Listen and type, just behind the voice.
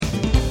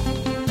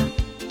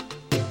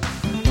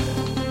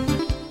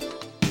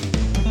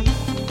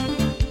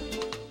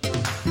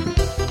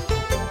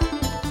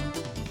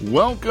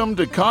Welcome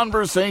to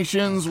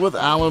Conversations with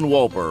Alan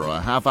Wolper,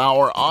 a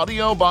half-hour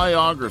audio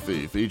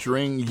biography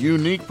featuring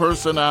unique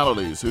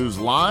personalities whose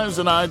lives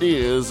and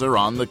ideas are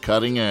on the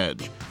cutting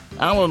edge.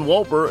 Alan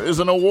Wolper is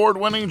an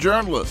award-winning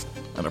journalist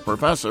and a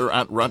professor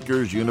at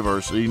Rutgers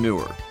University,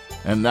 Newark.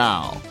 And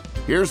now,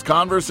 here's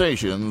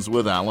Conversations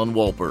with Alan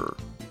Wolper.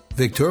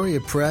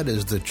 Victoria Pratt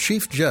is the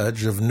Chief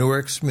Judge of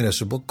Newark's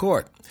Municipal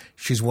Court.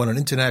 She's won an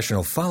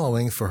international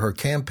following for her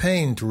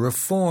campaign to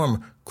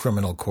reform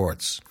criminal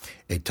courts.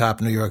 A top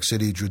New York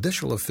City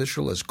judicial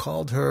official has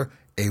called her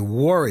a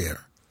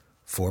warrior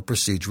for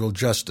procedural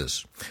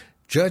justice.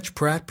 Judge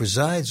Pratt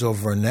presides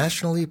over a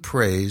nationally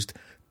praised,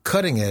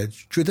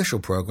 cutting-edge judicial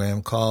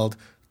program called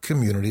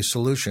Community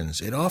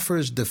Solutions. It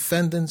offers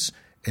defendants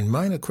in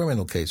minor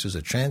criminal cases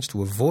a chance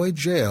to avoid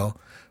jail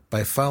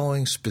by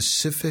following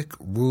specific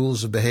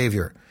rules of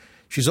behavior.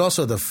 She's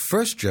also the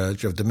first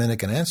judge of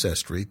Dominican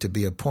ancestry to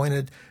be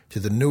appointed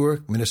to the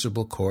Newark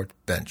Municipal Court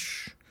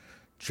bench.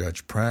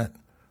 Judge Pratt,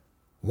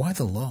 why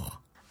the law?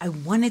 I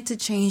wanted to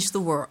change the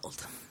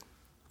world.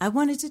 I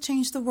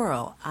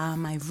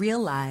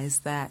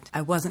realized that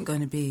I wasn't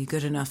going to be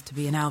good enough to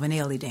be an Alvin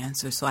Ailey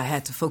dancer, so I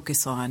had to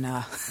focus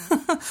on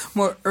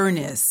more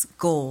earnest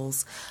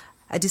goals.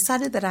 I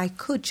decided that I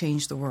could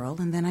change the world,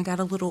 and then I got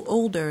a little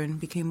older and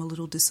became a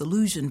little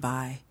disillusioned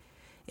by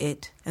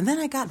it. And then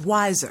I got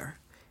wiser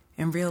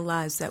and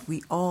realized that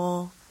we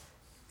all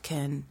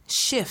can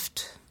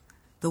shift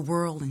the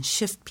world and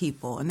shift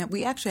people, and that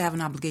we actually have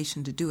an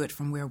obligation to do it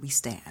from where we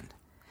stand.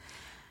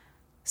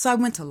 So I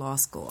went to law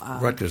school.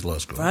 Rutgers Law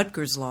School.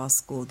 Rutgers Law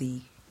School,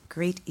 the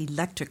great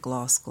electric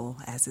law school,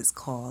 as it's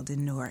called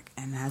in Newark,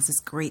 and has this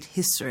great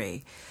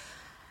history.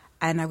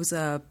 And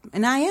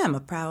I am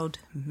a proud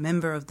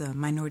member of the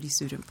minority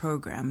student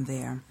program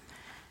there.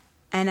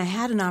 And I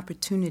had an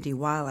opportunity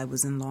while I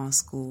was in law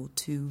school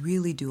to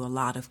really do a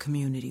lot of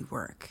community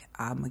work.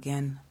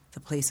 Again, the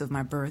place of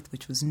my birth,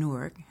 which was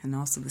Newark, and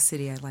also the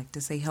city, I like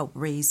to say, helped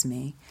raise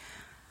me.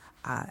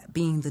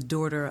 Being the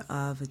daughter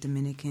of a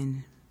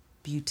Dominican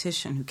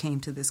beautician who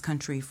came to this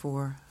country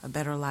for a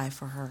better life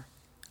for her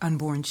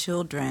unborn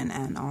children,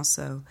 and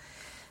also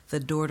the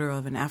daughter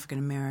of an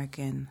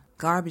African-American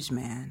garbage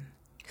man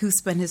who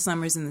spent his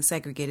summers in the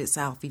segregated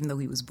South, even though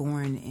he was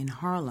born in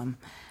Harlem.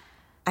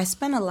 I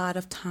spent a lot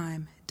of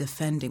time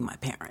defending my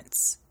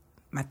parents.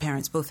 My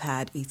parents both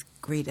had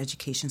great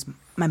educations.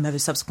 My mother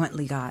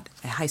subsequently got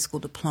a high school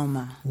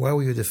diploma. Why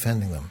were you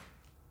defending them?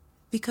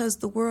 Because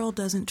the world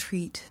doesn't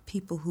treat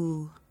people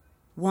who,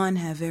 one,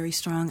 have very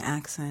strong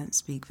accents,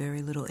 speak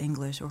very little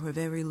English, or have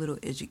very little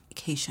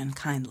education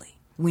kindly.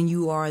 When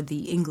you are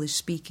the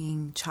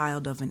English-speaking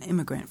child of an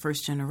immigrant,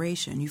 first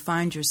generation, you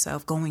find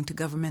yourself going to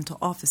governmental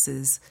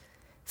offices,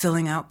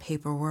 filling out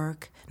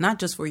paperwork, not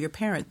just for your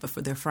parents, but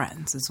for their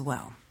friends as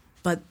well.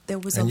 But there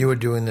was And you were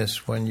doing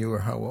this when you were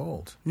how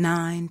old?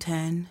 9,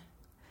 10.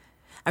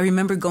 I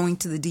remember going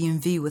to the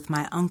DMV with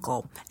my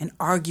uncle and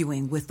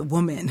arguing with the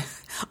woman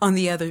on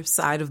the other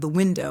side of the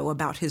window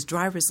about his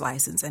driver's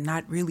license and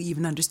not really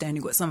even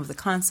understanding what some of the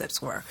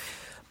concepts were.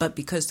 But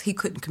because he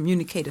couldn't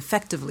communicate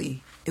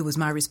effectively, it was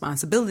my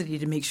responsibility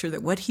to make sure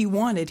that what he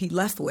wanted, he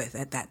left with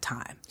at that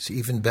time. So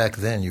even back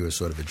then, you were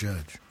sort of a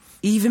judge.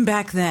 Even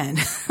back then.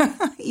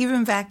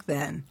 Even back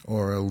then.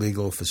 Or a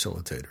legal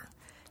facilitator.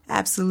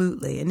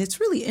 Absolutely. And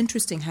it's really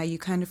interesting how you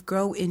kind of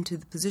grow into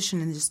the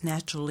position and just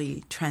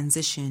naturally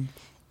transition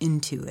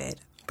into it.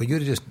 But you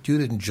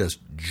didn't just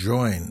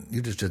join.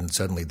 You just didn't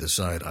suddenly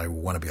decide, I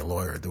want to be a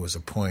lawyer. There was a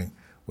point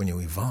when you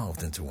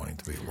evolved into wanting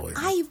to be a lawyer.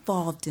 I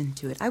evolved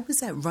into it. I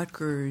was at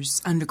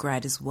Rutgers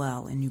undergrad as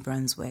well in New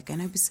Brunswick, and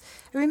I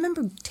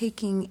remember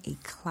taking a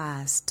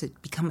class to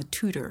become a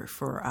tutor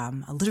for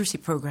a literacy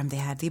program they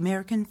had, the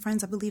American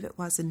Friends, I believe it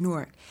was, in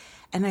Newark.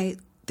 And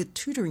the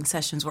tutoring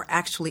sessions were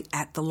actually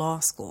at the law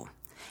school.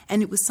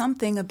 And it was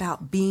something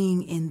about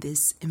being in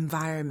this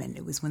environment.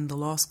 It was when the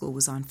law school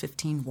was on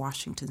 15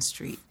 Washington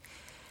Street.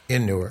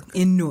 In Newark.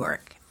 In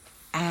Newark.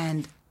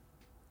 And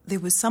there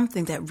was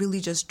something that really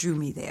just drew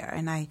me there.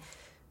 And I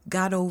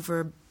got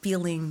over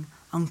feeling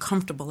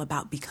uncomfortable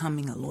about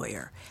becoming a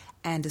lawyer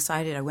and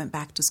decided I went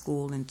back to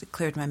school and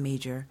declared my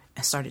major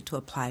and started to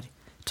apply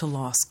to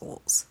law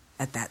schools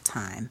at that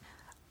time.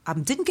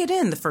 Didn't get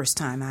in the first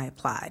time I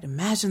applied.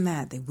 Imagine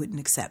that. They wouldn't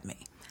accept me.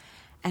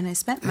 And I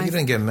spent You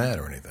didn't get mad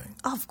or anything?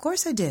 Oh, of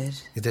course I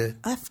did. You did?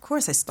 Of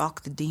course. I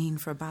stalked the dean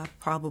for about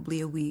probably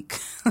a week.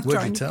 What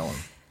did you tell him?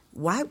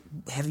 Why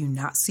have you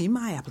not seen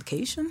my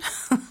application?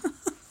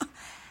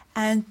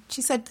 And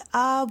she said,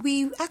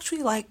 we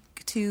actually like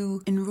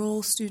to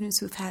enroll students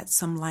who've had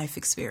some life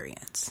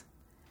experience.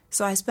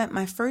 So I spent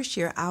my first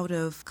year out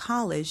of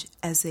college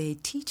as a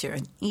teacher,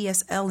 an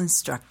ESL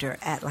instructor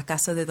at La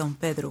Casa de Don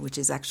Pedro, which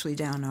is actually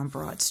down on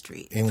Broad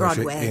Street,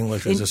 Broadway.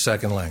 English as a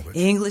second language.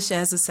 English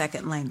as a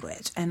second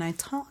language. And I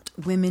taught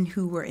women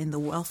who were in the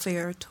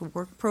Welfare to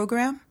Work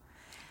program.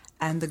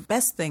 And the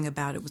best thing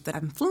about it was that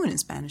I'm fluent in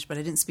Spanish, but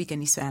I didn't speak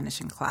any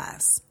Spanish in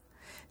class.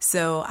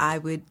 So I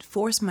would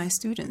force my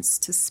students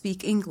to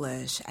speak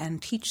English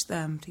and teach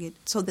them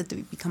so that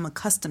they become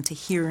accustomed to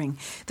hearing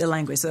the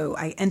language. So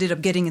I ended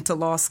up getting into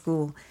law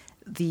school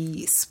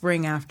the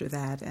spring after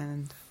that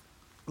and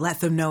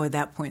let them know at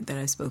that point that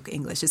I spoke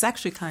English. It's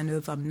actually kind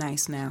of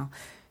nice now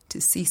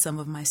to see some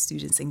of my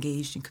students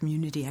engaged in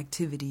community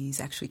activities,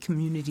 actually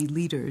community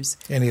leaders.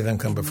 Any of them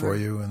come before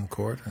you in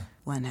court? Or?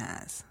 One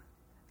has.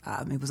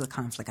 It was a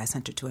conflict. I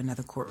sent her to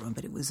another courtroom,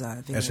 but it was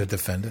As a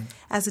defendant?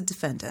 As a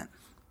defendant.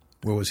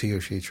 What was he or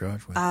she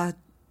charged with?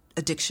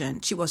 Addiction.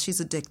 She's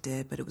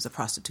addicted, but it was a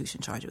prostitution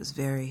charge. It was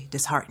very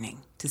disheartening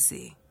to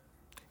see.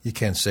 You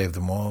can't save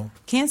them all?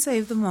 Can't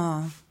save them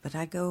all, but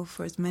I go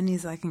for as many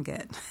as I can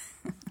get.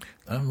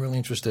 I'm really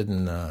interested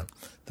in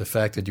the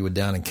fact that you were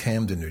down in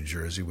Camden, New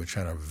Jersey, which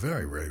had a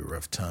very, very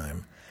rough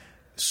time.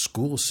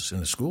 Schools, in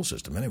the school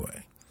system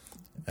anyway.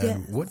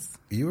 And yes.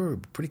 You were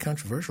pretty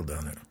controversial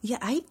down there. Yeah,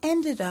 I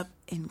ended up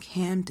in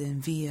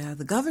Camden via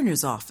the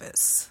governor's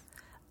office.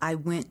 I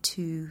went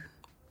to...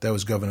 That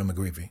was Governor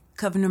McGreevey.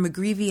 Governor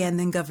McGreevey and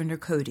then Governor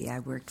Cody. I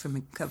worked for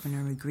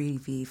Governor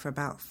McGreevey for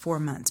about 4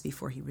 months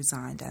before he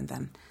resigned, and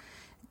then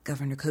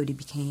Governor Cody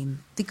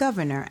became the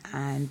governor,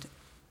 and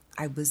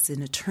I was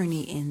an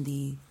attorney in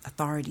the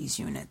authorities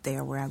unit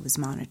there where I was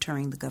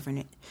monitoring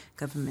the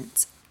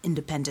government's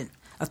independent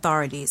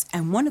authorities.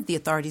 And one of the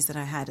authorities that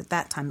I had at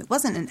that time, it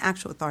wasn't an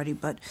actual authority,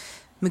 but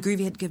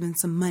McGreevey had given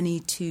some money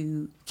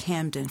to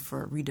Camden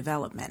for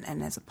redevelopment.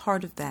 And as a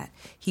part of that,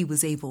 he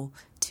was able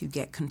to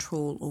get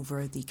control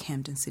over the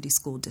Camden City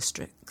School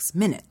District's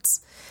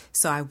minutes.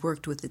 So I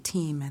worked with the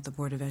team at the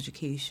Board of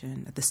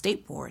Education, at the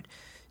State Board,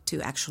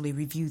 to actually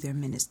review their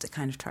minutes to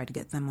kind of try to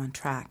get them on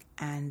track,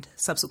 and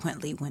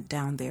subsequently went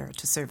down there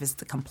to serve as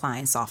the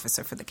compliance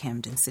officer for the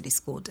Camden City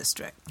School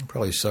District. I'm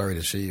probably sorry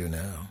to see you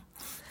now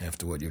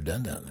after what you've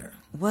done down there.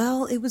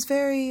 Well, it was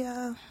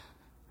it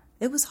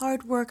was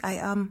hard work.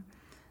 I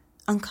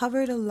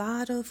uncovered a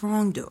lot of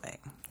wrongdoing.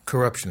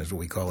 Corruption is what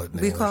we call it in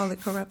English. We call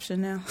it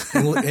corruption now.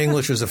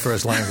 English is the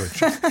first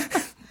language.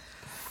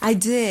 I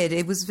did.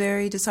 It was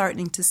very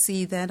disheartening to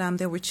see that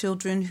there were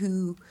children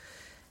who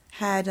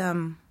had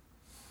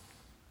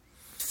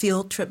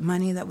field trip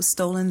money that was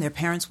stolen. Their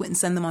parents wouldn't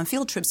send them on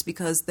field trips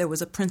because there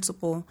was a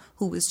principal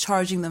who was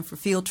charging them for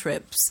field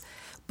trips,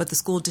 but the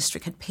school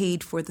district had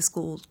paid for the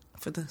school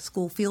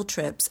field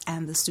trips,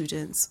 and the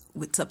students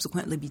would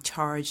subsequently be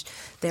charged.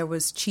 There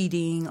was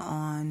cheating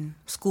on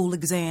school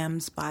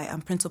exams by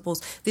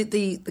principals.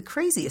 The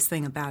craziest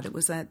thing about it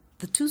was that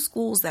the two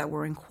schools that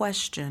were in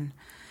question,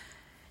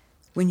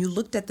 when you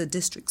looked at the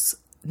district's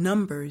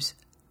numbers,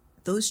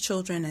 those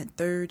children at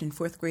third and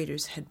fourth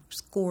graders had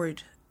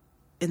scored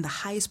in the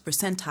highest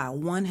percentile.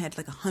 One had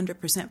like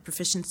 100%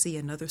 proficiency.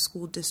 Another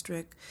school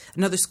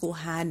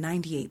had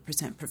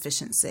 98%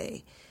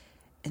 proficiency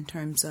in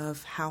terms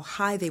of how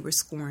high they were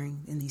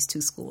scoring in these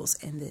two schools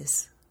in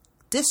this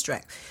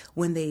district.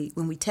 When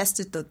we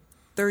tested the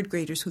third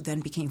graders, who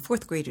then became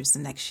fourth graders the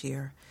next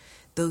year,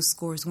 those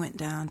scores went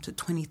down to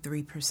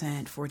 23%,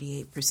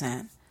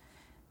 48%.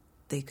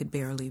 They could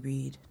barely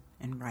read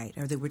and write,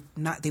 or they were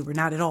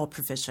not at all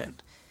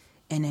proficient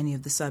in any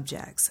of the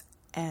subjects.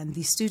 And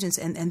these students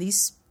and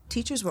these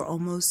teachers were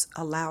almost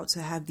allowed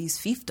to have these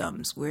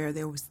fiefdoms where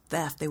there was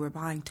theft. They were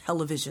buying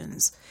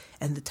televisions,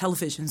 and the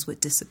televisions would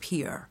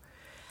disappear.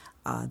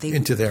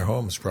 Into their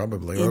homes,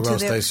 probably, or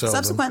else they sold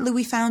them. Subsequently,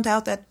 we found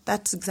out that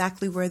that's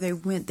exactly where they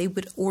went. They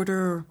would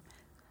order,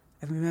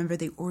 I remember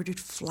they ordered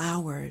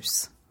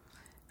flowers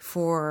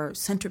for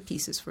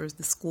centerpieces for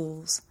the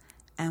schools.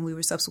 And we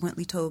were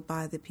subsequently told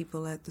by the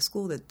people at the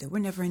school that there were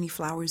never any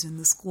flowers in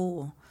the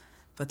school.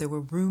 But there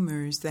were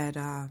rumors that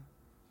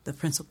the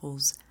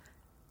principal's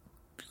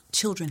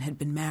children had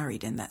been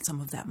married and that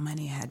some of that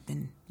money had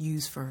been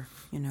used for,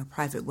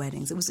 private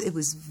weddings. It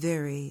was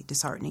very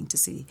disheartening to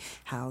see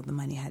how the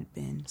money had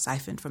been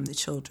siphoned from the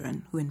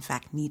children who in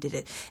fact needed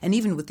it. And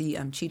even with the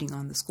cheating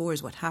on the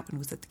scores, what happened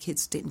was that the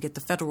kids didn't get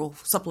the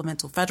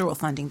supplemental federal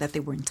funding that they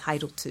were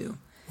entitled to.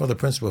 Well, the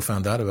principal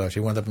found out about it. He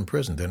wound up in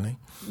prison, didn't he?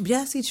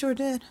 Yes, he sure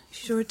did.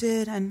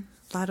 And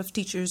a lot of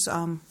teachers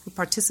who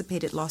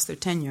participated lost their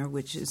tenure,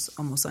 which is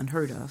almost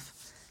unheard of.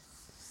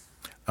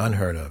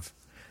 Unheard of.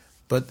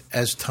 But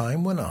as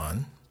time went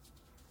on,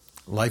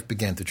 life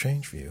began to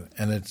change for you.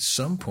 And at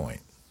some point,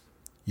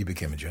 you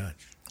became a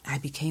judge. I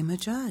became a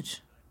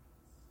judge.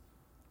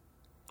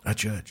 A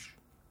judge.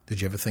 Did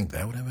you ever think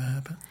that would ever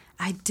happen?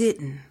 I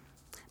didn't.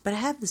 But I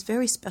have this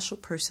very special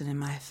person in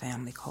my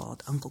family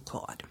called Uncle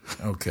Claude.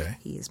 Okay.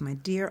 He is my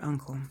dear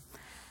uncle.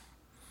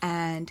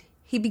 And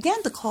he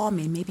began to call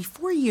me maybe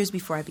 4 years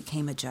before I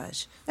became a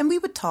judge. And we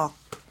would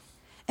talk.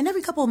 And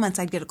every couple of months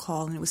I'd get a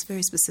call, and it was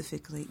very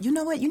specifically, you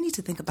know what, you need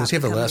to think about Does he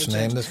have a last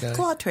name, this guy?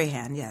 Claude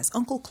Trahan, yes.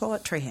 Uncle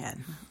Claude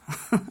Trahan.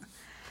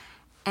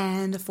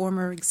 And a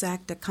former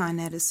exec at Con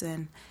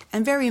Edison,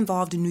 and very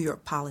involved in New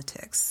York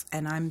politics.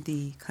 And I'm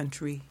the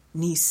country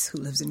niece who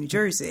lives in New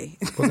Jersey.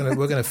 We're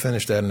going to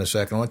finish that in a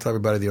second. I want to tell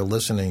everybody that you're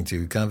listening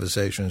to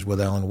Conversations with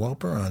Alan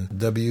Wolper on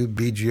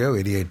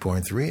WBGO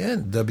 88.3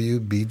 and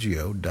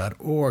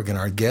WBGO.org. And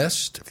our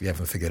guest, if you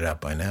haven't figured it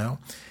out by now,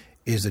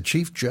 is the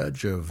Chief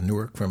Judge of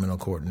Newark Criminal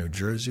Court, New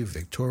Jersey,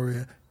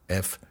 Victoria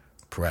F.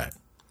 Pratt.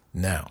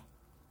 Now,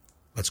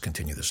 let's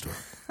continue the story.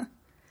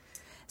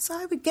 So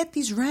I would get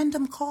these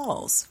random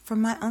calls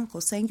from my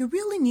uncle saying, you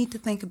really need to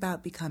think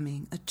about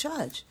becoming a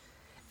judge.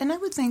 And I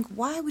would think,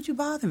 why would you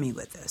bother me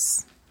with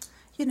this?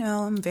 You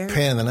know, I'm very...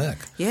 Pain in the neck.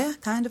 Yeah,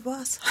 kind of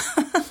was.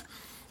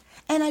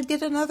 And I'd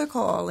get another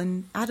call,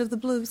 and out of the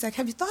blue, he's like,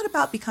 have you thought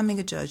about becoming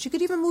a judge? You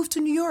could even move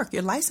to New York.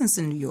 You're licensed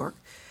in New York,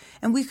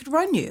 and we could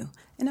run you.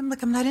 And I'm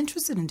like, I'm not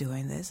interested in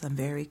doing this. I'm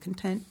very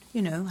content,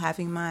 you know,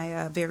 having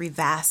my very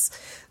vast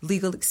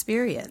legal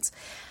experience.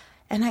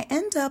 And I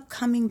end up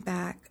coming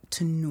back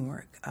to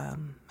Newark.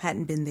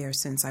 Hadn't been there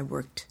since I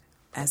worked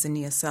as an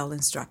ESL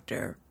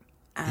instructor.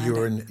 You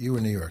were in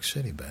New York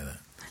City by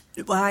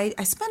then. Well,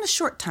 I spent a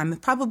short time,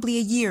 probably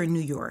a year in New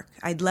York.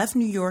 I'd left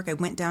New York. I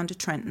went down to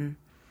Trenton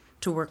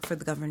to work for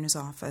the governor's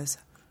office.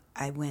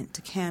 I went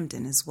to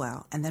Camden as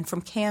well. And then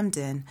from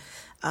Camden,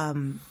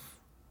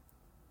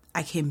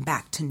 I came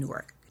back to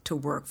Newark to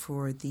work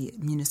for the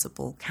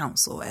municipal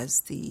council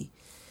as the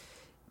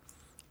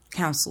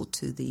counsel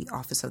to the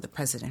office of the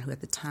president, who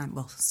at the time,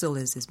 well, still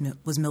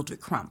was Mildred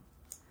Crump.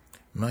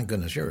 My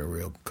goodness, you're a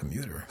real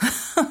commuter.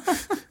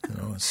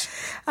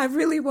 I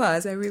really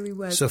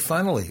was. So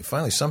finally,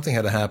 something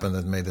had to happen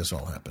that made this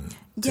all happen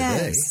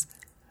today. Yes.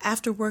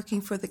 After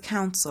working for the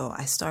council,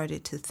 I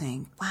started to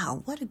think,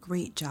 wow, what a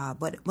great job.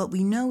 What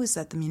we know is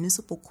that the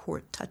municipal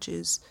court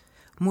touches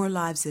more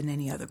lives than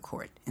any other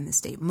court in the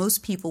state.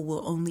 Most people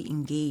will only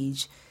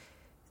engage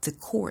the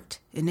court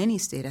in any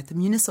state at the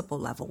municipal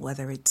level,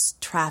 whether it's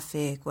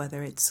traffic,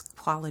 whether it's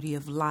quality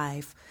of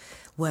life,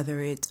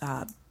 whether it's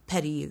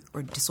petty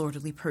or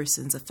disorderly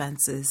persons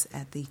offenses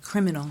at the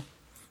criminal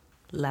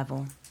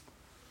level.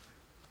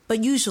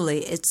 But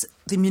usually it's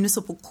the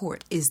municipal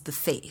court is the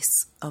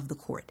face of the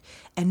court.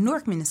 And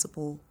Newark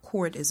Municipal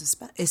Court is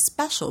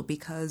special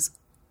because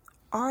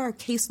our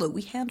caseload,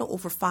 we handle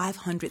over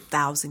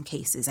 500,000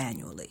 cases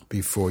annually.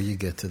 Before you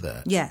get to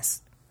that,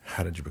 yes.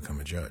 How did you become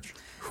a judge?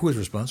 Who is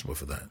responsible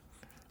for that?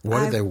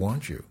 Why did they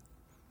want you?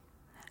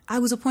 I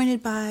was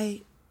appointed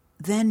by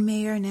then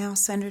Mayor, now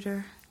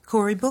Senator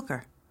Cory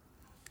Booker.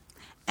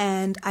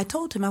 And I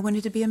told him I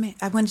wanted to be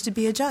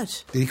a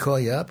judge. Did he call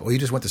you up, or you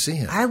just went to see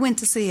him? I went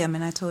to see him,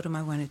 and I told him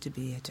I wanted to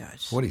be a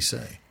judge. What did he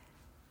say?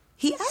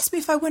 He asked me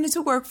if I wanted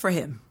to work for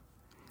him.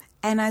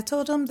 And I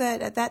told him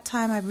that at that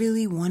time I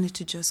really wanted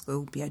to just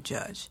go be a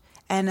judge.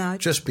 And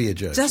just be a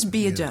judge. Just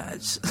be a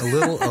judge.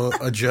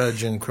 A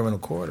judge in criminal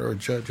court, or a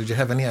judge? Did you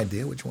have any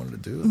idea what you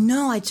wanted to do?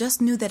 No, I just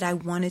knew that I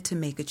wanted to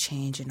make a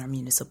change in our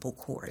municipal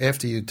court.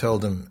 After you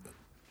told him,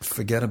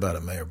 forget about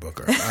it, Mayor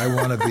Booker. I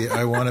want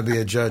to be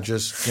a judge.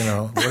 Just what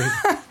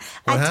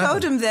I happened?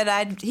 told him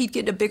that he'd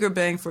get a bigger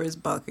bang for his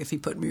buck if he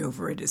put me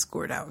over at his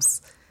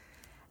courthouse.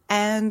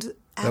 And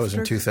that was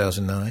in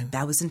 2009.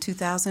 That was in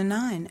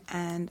 2009,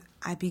 and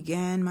I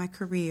began my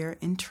career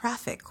in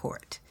traffic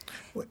court.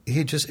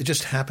 It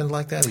just happened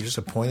like that? He just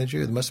appointed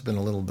you? There must have been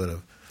a little bit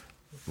of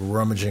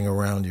rummaging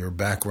around your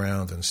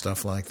background and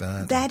stuff like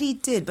that. That he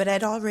did, but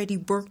I'd already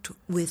worked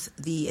with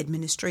the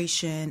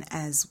administration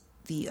as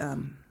the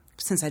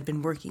since I'd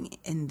been working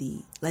in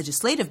the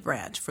legislative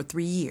branch for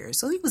 3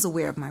 years. So he was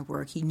aware of my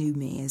work. He knew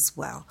me as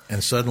well.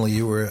 And suddenly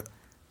you were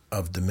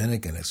of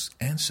Dominican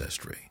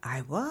ancestry.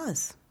 I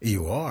was.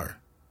 You are.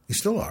 You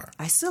still are.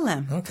 I still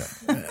am. Okay.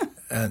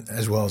 And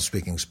as well as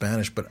speaking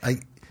Spanish, but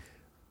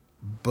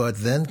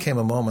then came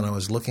a moment I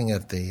was looking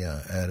at a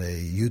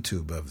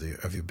YouTube of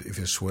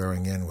you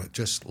swearing in with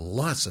just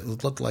lots.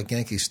 It looked like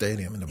Yankee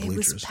Stadium in the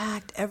bleachers. It was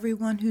packed.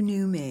 Everyone who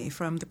knew me,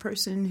 from the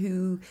person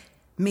who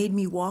made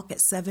me walk at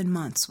 7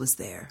 months, was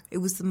there. It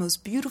was the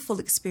most beautiful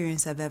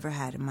experience I've ever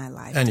had in my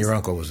life. And your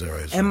uncle was there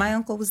as well. And my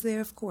uncle was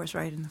there, of course,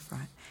 right in the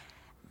front.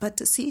 But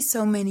to see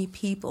so many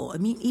people, I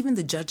mean, even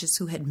the judges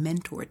who had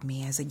mentored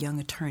me as a young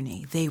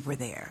attorney, they were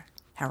there.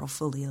 Harold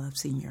Fullilove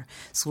Sr.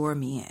 swore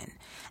me in.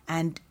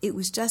 And it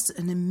was just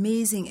an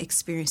amazing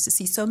experience to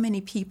see so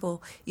many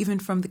people, even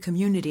from the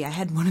community. I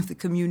had one of the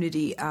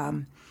community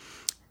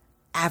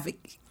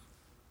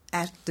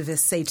activists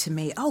say to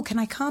me, "Oh, can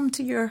I come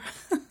to your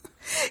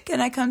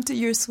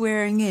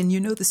swearing in? You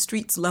know the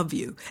streets love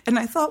you." And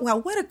I thought,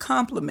 well, what a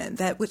compliment.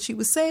 That what she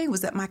was saying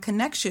was that my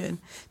connection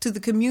to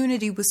the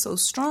community was so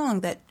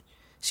strong, that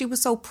she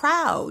was so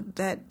proud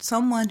that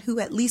someone who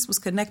at least was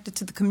connected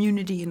to the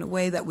community in a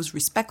way that was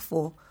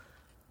respectful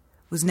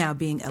was now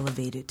being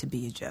elevated to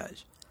be a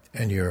judge.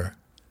 And your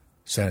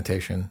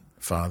sanitation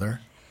father?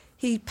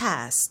 He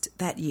passed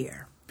that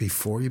year.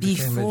 Before you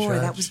became a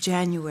judge? That was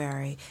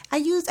January.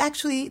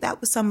 That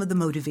was some of the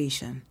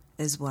motivation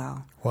as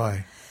well.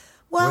 Why?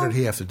 Well, what did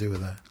he have to do with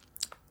that?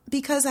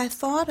 Because I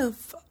thought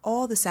of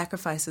all the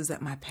sacrifices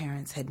that my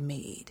parents had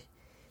made.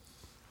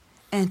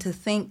 And to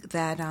think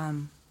that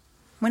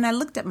when I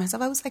looked at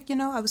myself, I was like,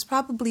 I was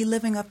probably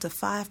living up to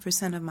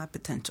 5% of my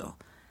potential.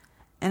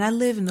 And I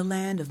live in the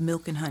land of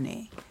milk and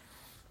honey.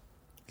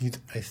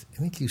 I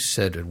think you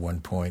said at one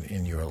point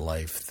in your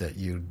life that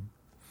you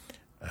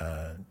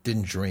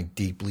didn't drink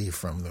deeply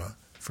from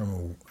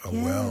from a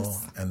Yes.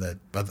 well, and that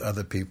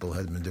other people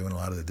had been doing a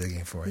lot of the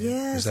digging for you.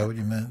 Yes. Is that what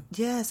you meant?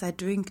 Yes, I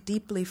drink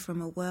deeply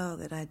from a well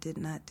that I did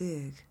not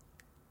dig.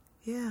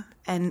 Yeah.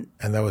 And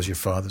And that was your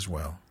father's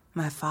well.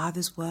 my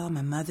father's well,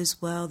 my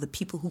mother's well, the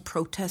people who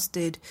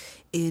protested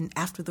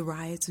after the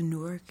riots in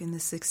Newark in the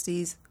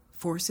 60s,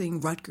 forcing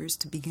Rutgers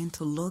to begin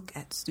to look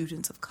at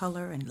students of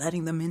color and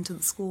letting them into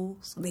the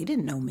schools. They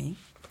didn't know me.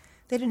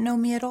 They didn't know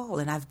me at all,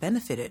 and I've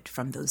benefited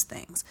from those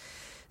things.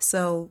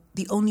 So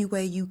the only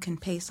way you can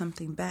pay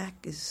something back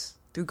is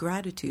through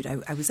gratitude.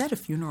 I was at a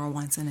funeral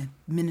once, and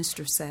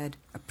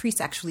a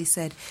priest actually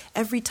said,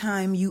 every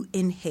time you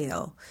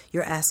inhale,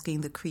 you're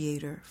asking the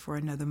Creator for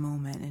another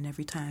moment, and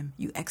every time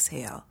you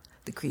exhale,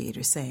 the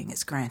Creator's saying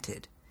it's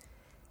granted.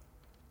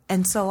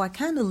 And so I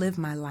kind of live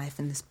my life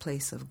in this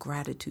place of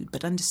gratitude,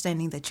 but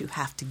understanding that you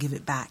have to give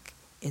it back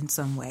in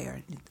some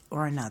way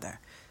or another.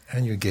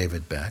 And you gave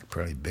it back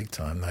pretty big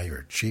time. Now you're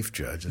a chief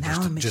judge. It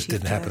Now I'm a just chief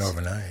didn't happen judge.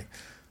 overnight.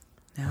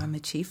 Now I'm a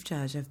chief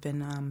judge. I've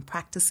been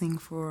practicing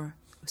for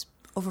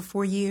over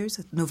 4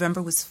 years.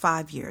 November was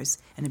 5 years,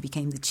 and I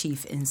became the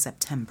chief in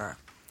September.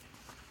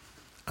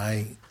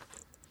 I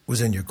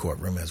was in your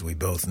courtroom, as we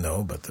both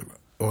know, but the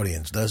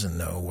audience doesn't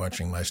know,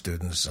 watching my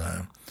students,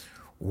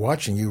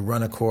 watching you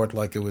run a court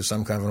like it was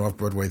some kind of an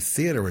off-Broadway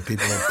theater with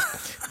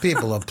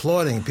people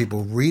applauding,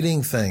 people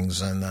reading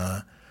things, and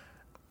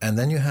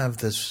then you have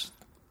this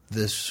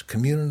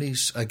community,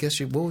 I guess,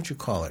 what would you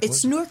call it?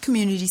 It's Newark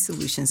Community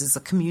Solutions. It's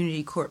a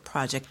community court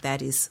project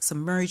that is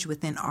submerged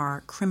within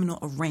our criminal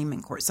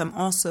arraignment courts. I'm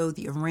also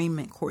the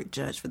arraignment court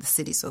judge for the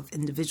city. So if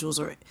individuals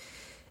are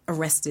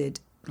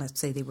arrested, let's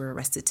say they were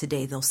arrested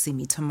today, they'll see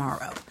me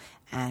tomorrow.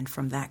 And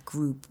from that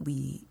group,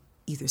 we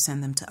either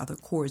send them to other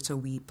courts or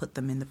we put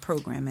them in the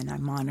program and I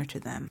monitor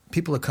them.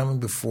 People are coming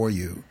before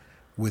you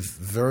with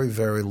very,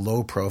 very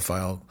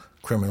low-profile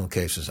criminal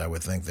cases. I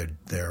would think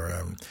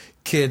they're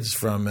kids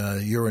from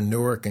you're in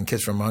Newark and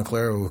kids from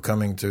Montclair who are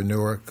coming to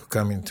Newark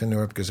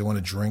because they want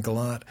to drink a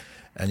lot,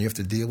 and you have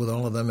to deal with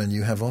all of them, and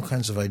you have all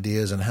kinds of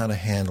ideas on how to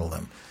handle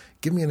them.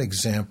 Give me an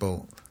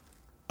example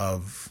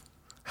of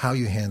how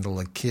you handle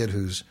a kid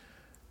who's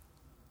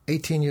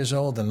 18 years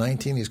old and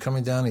 19. He's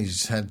coming down.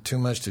 He's had too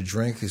much to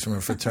drink. He's from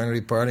a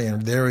fraternity party,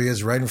 and there he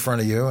is right in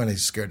front of you, and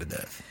he's scared to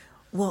death.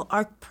 Well,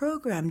 our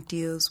program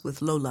deals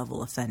with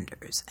low-level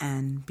offenders,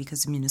 and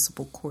because the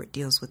municipal court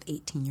deals with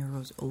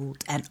 18-year-olds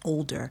old and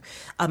older,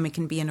 it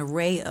can be an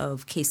array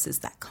of cases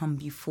that come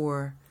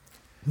before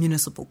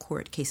municipal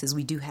court cases.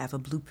 We do have a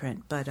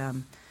blueprint, but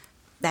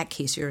that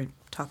case you're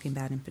talking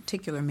about in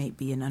particular may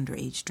be an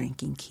underage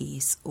drinking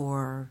case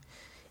or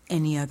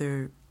any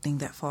other thing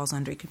that falls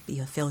under. It could be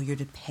a failure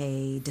to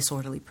pay,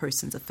 disorderly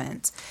person's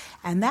offense.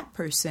 And that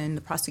person,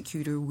 the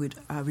prosecutor, would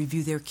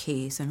review their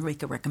case and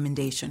make a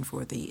recommendation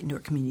for the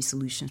Newark Community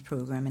Solutions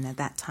Program. And at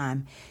that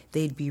time,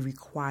 they'd be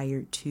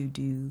required to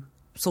do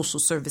social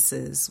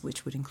services,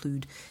 which would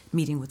include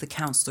meeting with the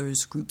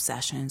counselors, group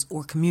sessions,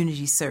 or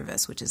community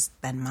service, which is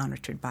then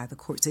monitored by the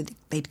courts.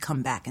 They'd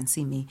come back and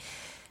see me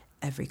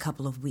every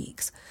couple of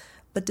weeks.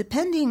 But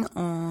depending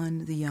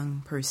on the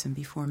young person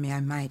before me, I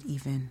might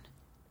even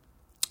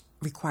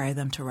require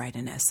them to write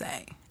an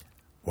essay.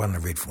 Why don't I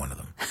read for one of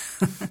them?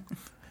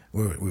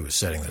 we were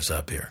setting this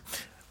up here.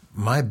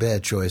 My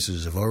bad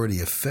choices have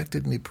already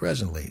affected me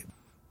presently,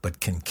 but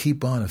can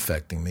keep on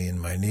affecting me in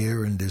my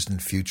near and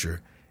distant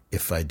future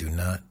if I do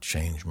not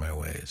change my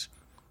ways.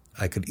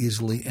 I could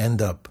easily end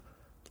up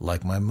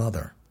like my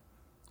mother,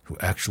 who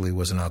actually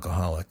was an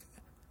alcoholic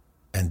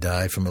and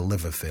died from a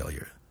liver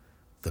failure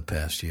the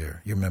past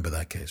year. You remember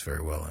that case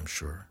very well, I'm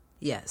sure.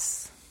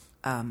 Yes.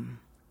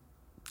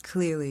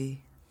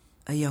 Clearly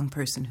a young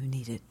person who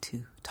needed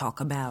to talk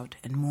about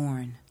and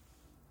mourn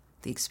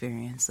the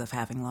experience of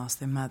having lost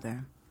their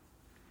mother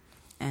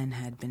and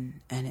had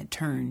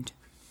turned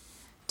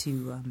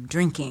to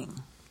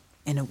drinking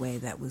in a way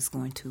that was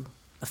going to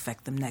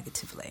affect them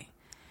negatively.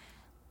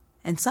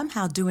 And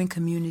somehow doing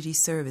community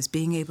service,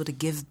 being able to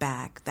give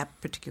back, that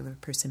particular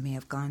person may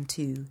have gone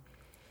to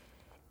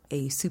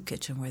a soup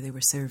kitchen where they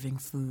were serving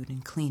food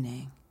and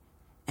cleaning,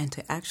 and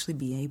to actually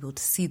be able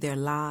to see their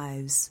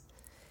lives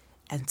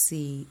and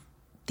see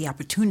the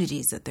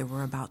opportunities that they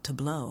were about to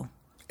blow.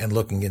 And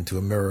looking into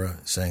a mirror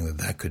saying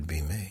that could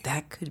be me.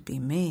 That could be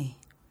me.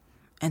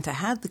 And to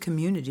have the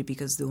community,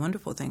 because the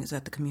wonderful thing is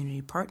that the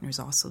community partner is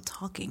also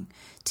talking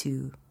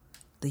to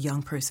the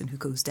young person who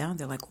goes down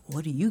there like,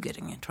 what are you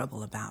getting in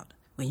trouble about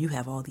when you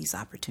have all these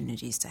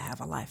opportunities to have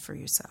a life for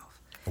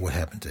yourself? What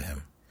happened to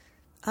him?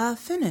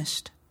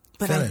 Finished.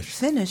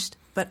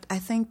 But I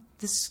think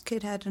this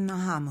kid had an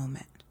aha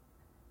moment.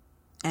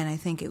 And I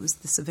think it was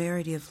the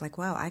severity of like,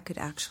 wow, I could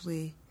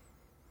actually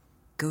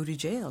go to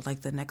jail.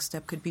 Like the next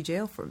step could be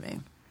jail for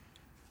me.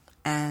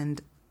 And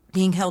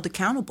being held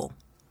accountable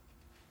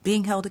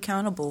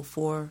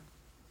for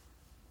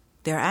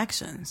their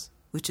actions,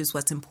 which is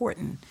what's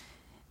important,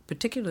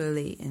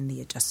 particularly in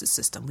the justice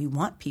system. We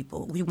want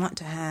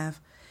to have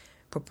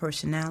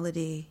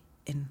proportionality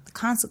in the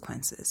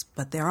consequences,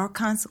 but there are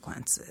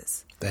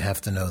consequences. They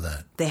have to know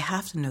that. They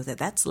have to know that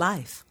that's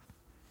life.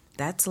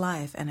 That's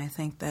life. And I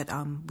think that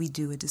we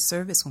do a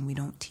disservice when we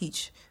don't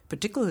teach,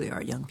 particularly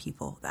our young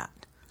people, that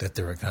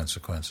there are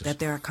consequences. That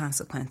there are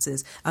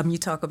consequences. You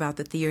talk about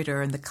the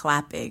theater and the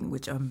clapping,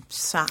 which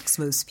shocks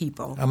most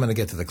people. I'm going to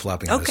get to the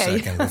clapping in a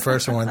second. But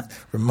first, I want to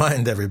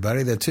remind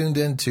everybody that tuned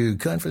in to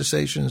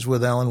Conversations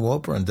with Alan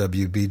Wolper on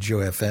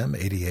WBGO FM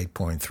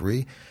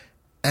 88.3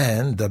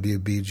 and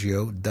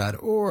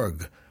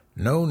WBGO.org,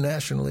 known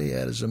nationally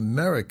as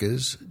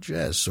America's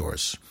Jazz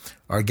Source.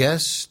 Our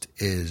guest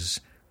is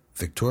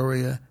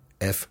Victoria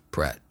F.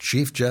 Pratt,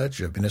 Chief Judge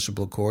of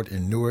Municipal Court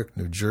in Newark,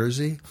 New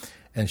Jersey.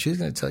 And she's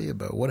going to tell you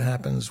about what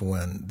happens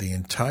when the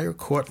entire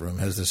courtroom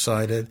has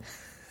decided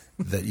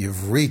that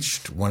you've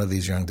reached one of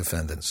these young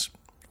defendants.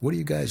 What do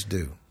you guys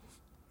do?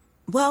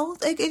 Well,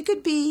 it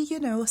could be,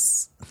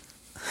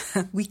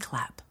 we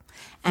clap.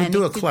 And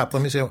do a clap.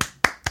 Let me see.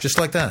 Just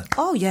like that.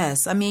 Oh,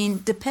 yes. I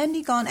mean,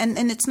 depending on,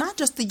 and it's not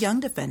just the young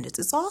defendants,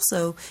 it's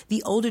also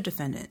the older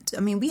defendants. I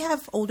mean, we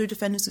have older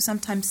defendants who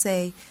sometimes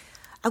say,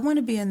 I want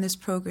to be in this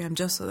program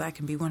just so that I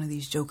can be one of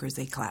these jokers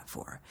they clap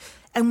for.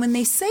 And when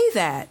they say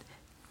that,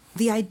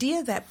 the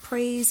idea that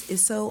praise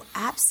is so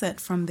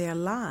absent from their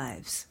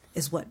lives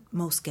is what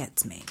most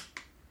gets me.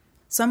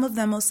 Some of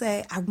them will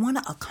say, I want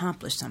to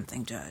accomplish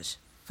something, Judge.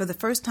 For the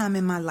first time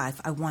in my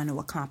life, I want to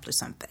accomplish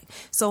something.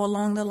 So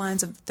along the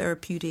lines of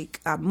therapeutic,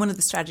 one of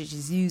the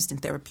strategies used in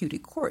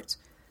therapeutic courts,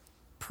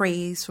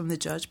 praise from the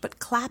judge, but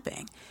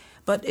clapping.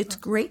 But it's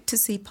great to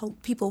see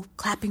people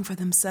clapping for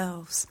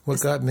themselves.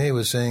 What got me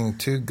was seeing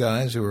two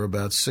guys who were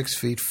about 6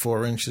 feet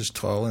 4 inches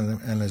tall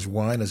and as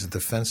wide as a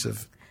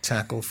defensive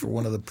tackle for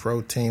one of the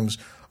pro teams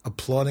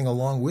applauding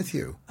along with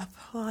you.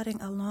 Applauding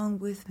along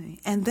with me.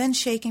 And then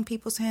shaking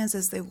people's hands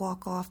as they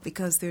walk off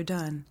because they're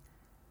done.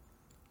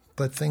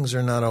 But things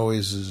are not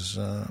always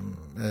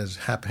as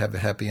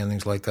happy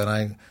endings like that.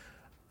 I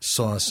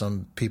saw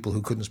some people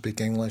who couldn't speak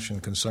English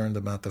and concerned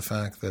about the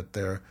fact that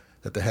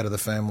that the head of the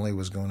family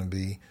was going to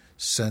be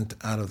sent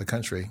out of the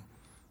country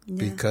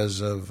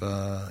because of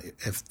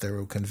if they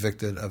were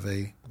convicted of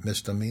a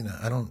misdemeanor.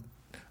 I don't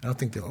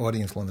think the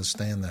audience will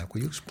understand that.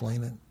 Will you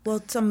explain it?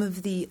 Well, some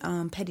of the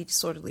petty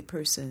disorderly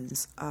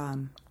persons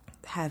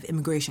have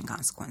immigration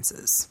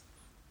consequences.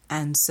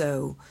 And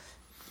so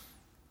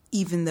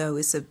even though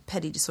it's a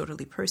petty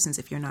disorderly persons,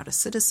 if you're not a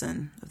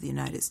citizen of the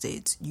United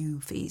States, you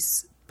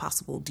face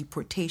possible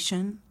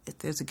deportation if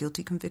there's a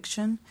guilty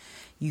conviction.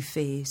 You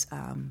face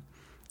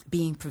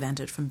being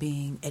prevented from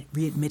being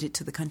readmitted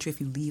to the country if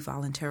you leave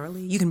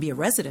voluntarily. You can be a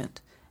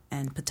resident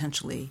and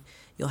potentially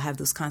you'll have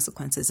those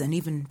consequences, and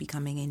even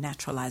becoming a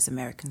naturalized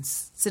American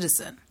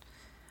citizen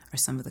are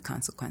some of the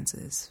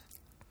consequences.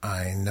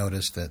 I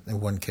noticed that in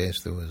one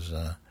case there was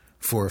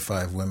 4 or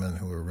 5 women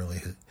who were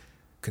really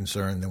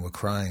concerned and were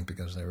crying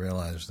because they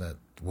realized that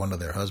one of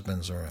their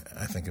husbands, or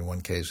I think in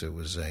one case it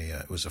was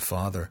a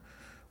father,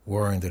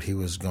 worrying that he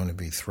was going to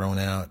be thrown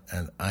out.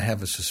 And I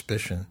have a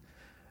suspicion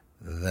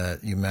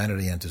that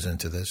humanity enters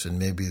into this, and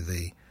maybe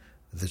the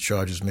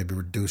charges may be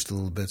reduced a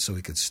little bit so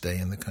he could stay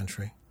in the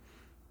country.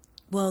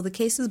 Well, the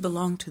cases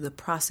belong to the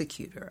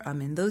prosecutor.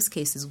 In those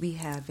cases, we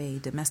have a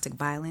domestic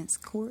violence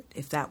court,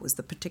 if that was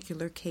the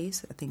particular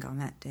case, I think on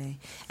that day,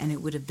 and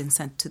it would have been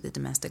sent to the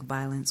domestic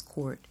violence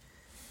court.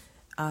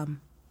 But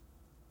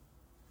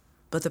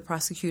the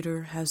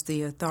prosecutor has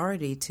the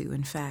authority to,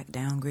 in fact,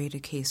 downgrade a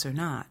case or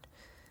not.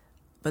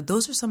 But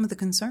those are some of the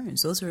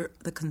concerns. Those are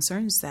the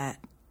concerns that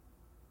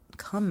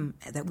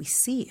we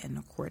see in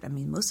the court.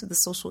 Most of the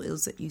social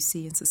ills that you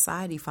see in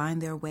society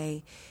find their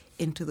way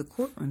into the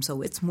courtroom.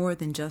 So it's more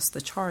than just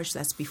the charge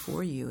that's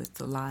before you. It's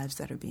the lives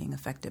that are being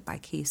affected by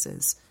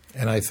cases.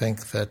 And I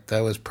think that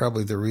was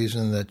probably the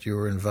reason that you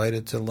were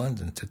invited to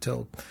London, to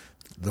tell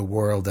the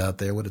world out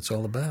there what it's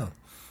all about.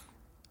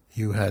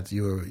 You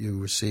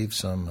received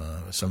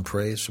some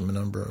praise from a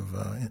number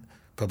of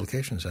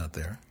publications out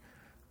there.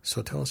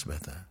 So tell us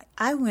about that.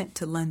 I went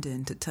to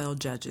London to tell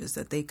judges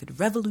that they could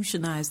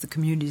revolutionize the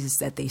communities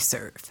that they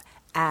serve.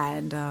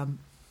 And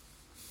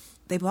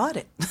they bought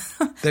it.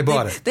 They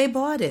bought it. They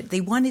bought it.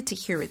 They wanted to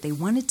hear it. They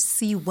wanted to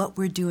see what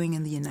we're doing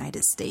in the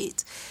United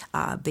States.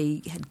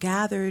 They had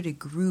gathered a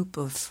group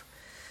of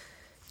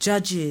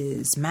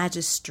judges,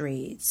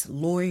 magistrates,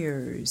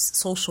 lawyers,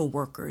 social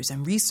workers,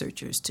 and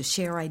researchers to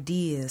share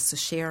ideas, to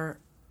share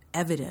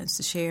evidence,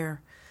 to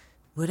share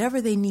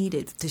whatever they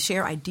needed, to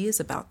share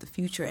ideas about the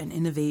future and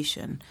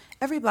innovation.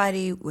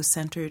 Everybody was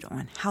centered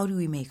on how do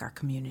we make our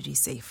community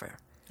safer.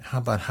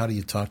 How do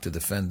you talk to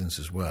defendants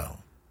as well?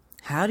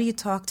 How do you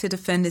talk to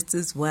defendants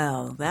as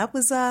well? That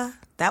was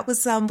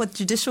what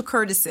judicial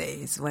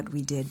courtesy is, what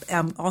we did,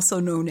 also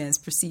known as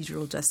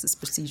procedural justice,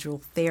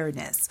 procedural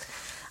fairness.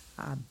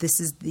 This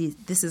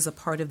is a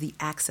part of the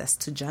access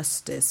to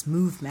justice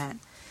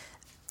movement.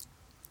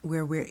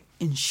 where we're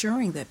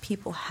ensuring that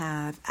people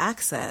have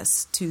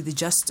access to the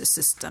justice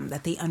system,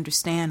 that they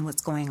understand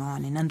what's going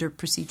on. And under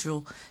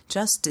procedural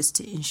justice,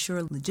 to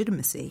ensure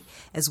legitimacy,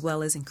 as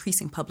well as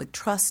increasing public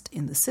trust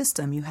in the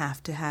system, you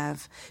have to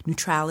have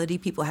neutrality.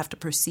 People have to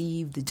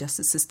perceive the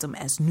justice system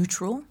as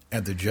neutral.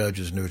 And the judge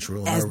is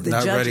neutral. As We're the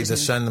not judge ready is to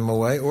neutral. send them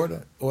away or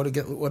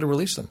to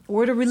release them.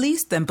 Or to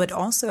release them, but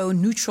also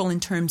neutral in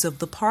terms of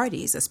the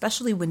parties,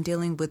 especially when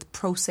dealing with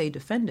pro se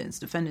defendants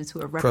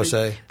who are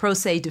Pro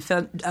se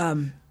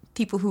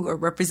people who are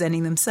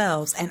representing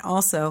themselves. And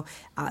also,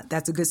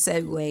 that's a good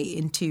segue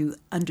into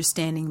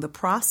understanding the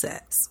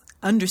process,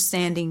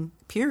 understanding,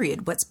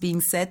 period, what's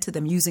being said to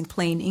them using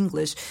plain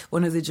English.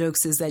 One of the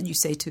jokes is that you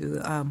say to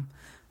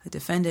a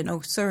defendant,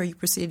 "Oh, sir, are you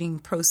proceeding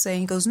pro se?"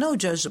 And he goes, "No,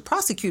 Judge, the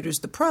prosecutor's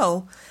the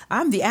pro.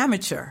 I'm the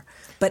amateur."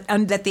 But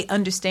that they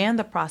understand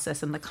the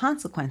process and the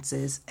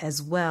consequences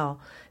as well,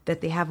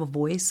 that they have a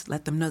voice,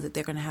 let them know that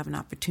they're going to have an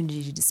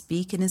opportunity to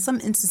speak, and in some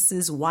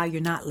instances, why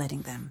you're not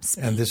letting them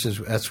speak. And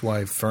that's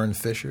why Fern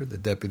Fisher, the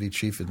Deputy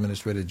Chief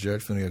Administrative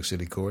Judge for the New York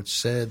City Court,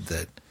 said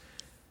that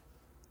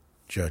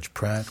Judge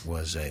Pratt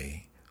was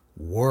a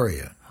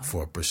warrior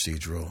for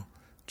procedural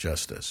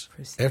justice.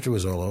 After it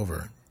was all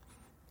over,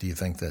 do you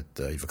think that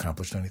you've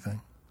accomplished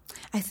anything?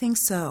 I think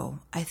so.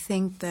 I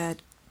think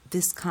that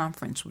this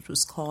conference, which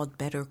was called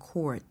Better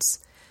Courts,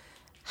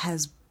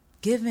 has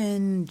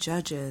given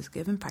judges,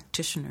 given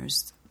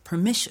practitioners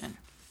permission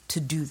to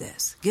do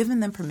this,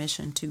 given them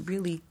permission to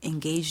really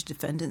engage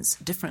defendants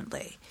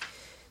differently,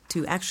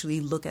 to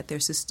actually look at their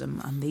system.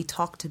 They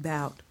talked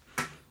about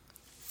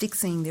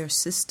fixing their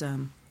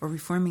system or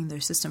reforming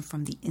their system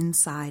from the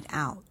inside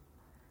out.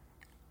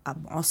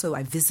 Also,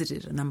 I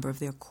visited a number of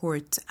their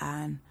courts,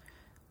 and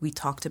we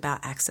talked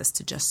about access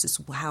to justice,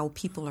 how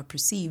people are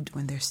perceived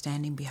when they're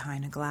standing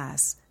behind a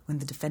glass. When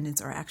the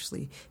defendants are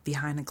actually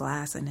behind a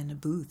glass and in a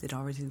booth, it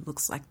already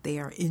looks like they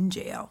are in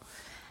jail.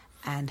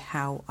 And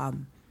how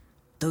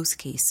those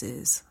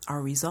cases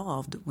are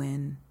resolved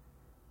when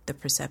the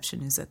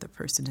perception is that the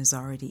person is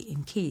already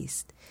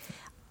encased.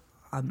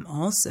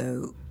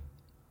 Also,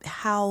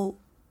 how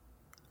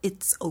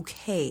it's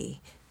okay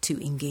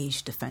to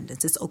engage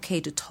defendants. It's okay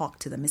to talk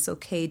to them. It's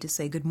okay to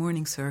say, "Good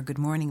morning, sir. Good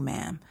morning,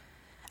 ma'am."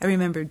 I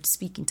remember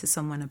speaking to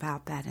someone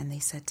about that, and they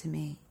said to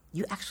me,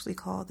 "You actually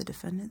call the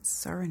defendants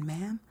sir and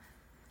ma'am?"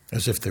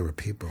 As if they were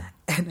people.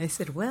 And I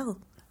said, well,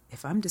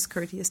 if I'm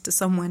discourteous to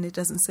someone, it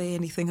doesn't say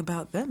anything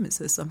about them. It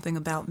says something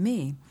about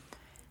me.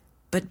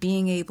 But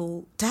being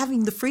able to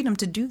having the freedom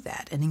to do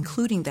that and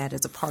including that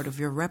as a part of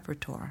your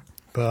repertoire.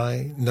 But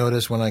I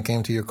noticed when I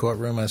came to your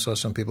courtroom, I saw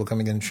some people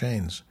coming in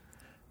chains.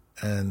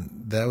 And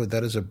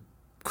that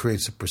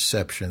creates a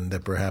perception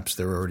that perhaps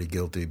they're already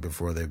guilty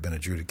before they've been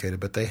adjudicated.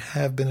 But they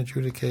have been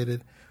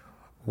adjudicated.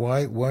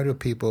 Why do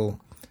people...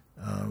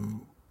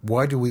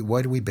 Why do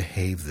we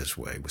behave this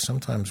way?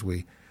 Sometimes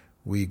we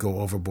go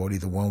overboard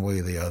either one way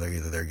or the other.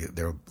 Either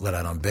they're let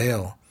out on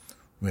bail.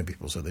 Maybe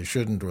people say they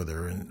shouldn't, or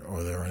they're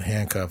in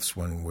handcuffs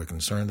when we're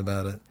concerned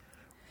about it.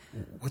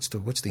 What's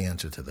the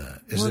answer to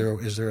that?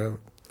 Is there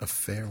a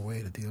fair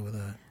way to deal with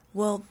that?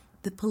 Well,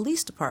 the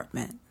police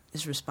department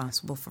is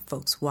responsible for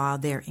folks while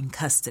they're in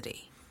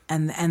custody,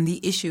 and the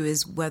issue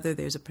is whether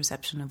there's a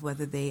perception of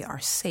whether they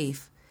are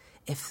safe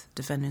if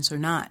defendants are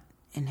not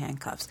in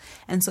handcuffs,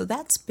 and so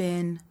that's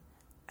been,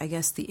 I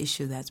guess, the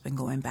issue that's been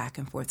going back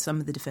and forth. Some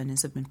of the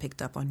defendants have been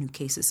picked up on new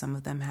cases. Some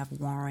of them have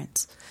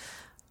warrants.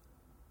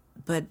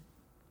 But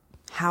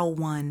how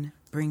one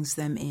brings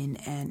them in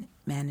and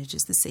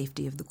manages the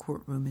safety of the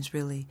courtroom is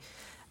really,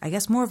 I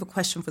guess, more of a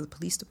question for the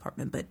police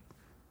department. But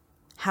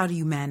how do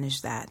you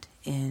manage that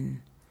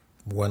in...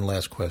 One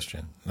last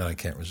question that I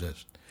can't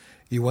resist.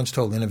 You once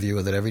told an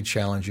interviewer that every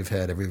challenge you've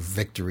had, every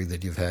victory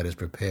that you've had has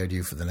prepared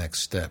you for the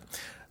next step.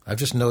 I've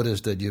just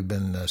noticed that you've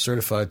been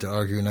certified to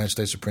argue United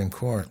States Supreme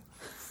Court.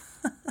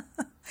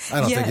 I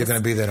don't think you're going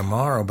to be there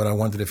tomorrow, but I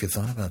wondered if you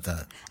thought about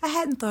that. I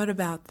hadn't thought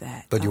about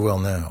that. But you will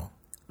now.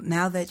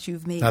 Now that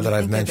you've made Now that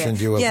I've mentioned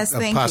you a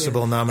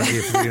possible nominee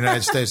for the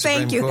United States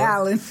Supreme Court. Thank you,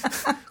 Alan.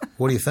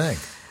 What do you think?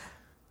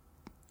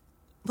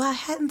 Well, I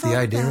hadn't thought the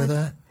idea of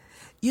that?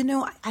 You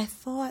know, I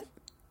thought,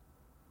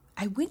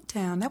 I went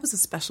down, that was a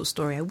special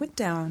story. I went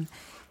down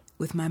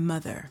with my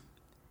mother,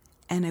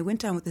 and I went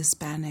down with the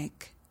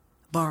Hispanic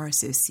Bar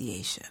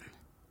Association.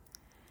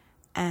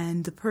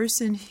 And the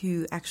person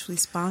who actually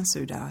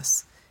sponsored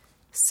us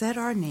said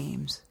our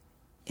names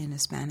in a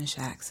Spanish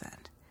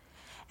accent.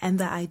 And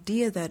the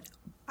idea that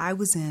I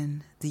was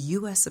in the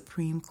U.S.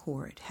 Supreme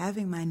Court,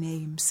 having my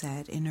name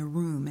said in a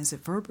room as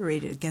it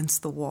reverberated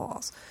against the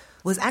walls,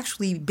 was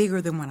actually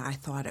bigger than what I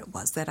thought it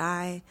was, that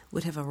I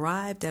would have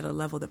arrived at a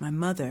level that my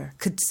mother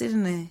could sit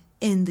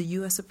in the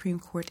U.S. Supreme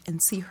Court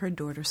and see her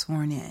daughter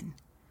sworn in.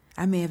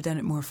 I may have done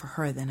it more for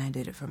her than I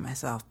did it for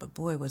myself, but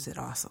boy, was it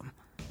awesome.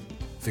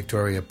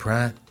 Victoria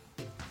Pratt,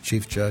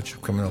 Chief Judge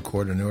of Criminal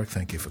Court of Newark,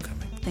 thank you for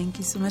coming. Thank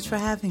you so much for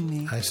having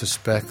me. I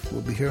suspect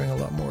we'll be hearing a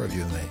lot more of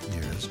you in the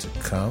years to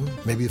come.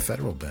 Maybe a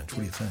federal bench. What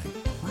do you think?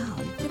 Wow,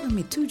 you've given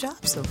me 2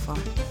 jobs so far.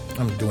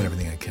 I'm doing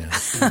everything I can.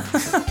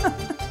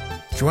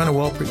 Joanna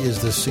Wolper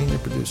is the senior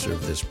producer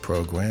of this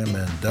program,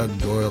 and Doug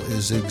Doyle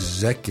is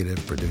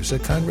executive producer.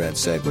 Conrad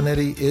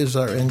Sagwanetti is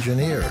our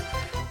engineer,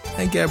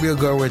 and Gabrielle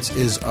Gorwitz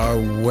is our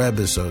web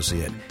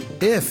associate.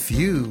 If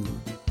you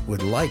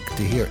would like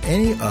to hear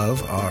any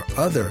of our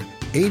other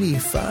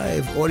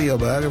 85 audio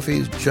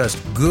biographies, just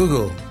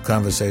Google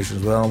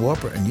Conversations with Alan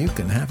Wolper, and you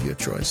can have your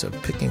choice of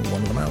picking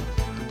one of them out.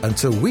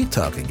 Until we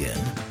talk again,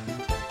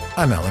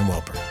 I'm Alan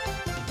Wolper.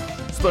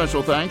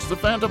 Special thanks to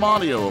Phantom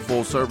Audio, a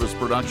full-service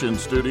production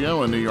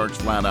studio in New York's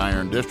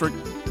Flatiron District.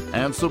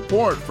 And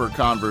support for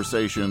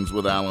Conversations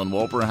with Alan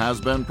Wolper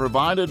has been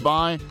provided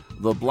by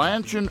the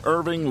Blanche and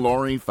Irving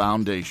Laurie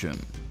Foundation.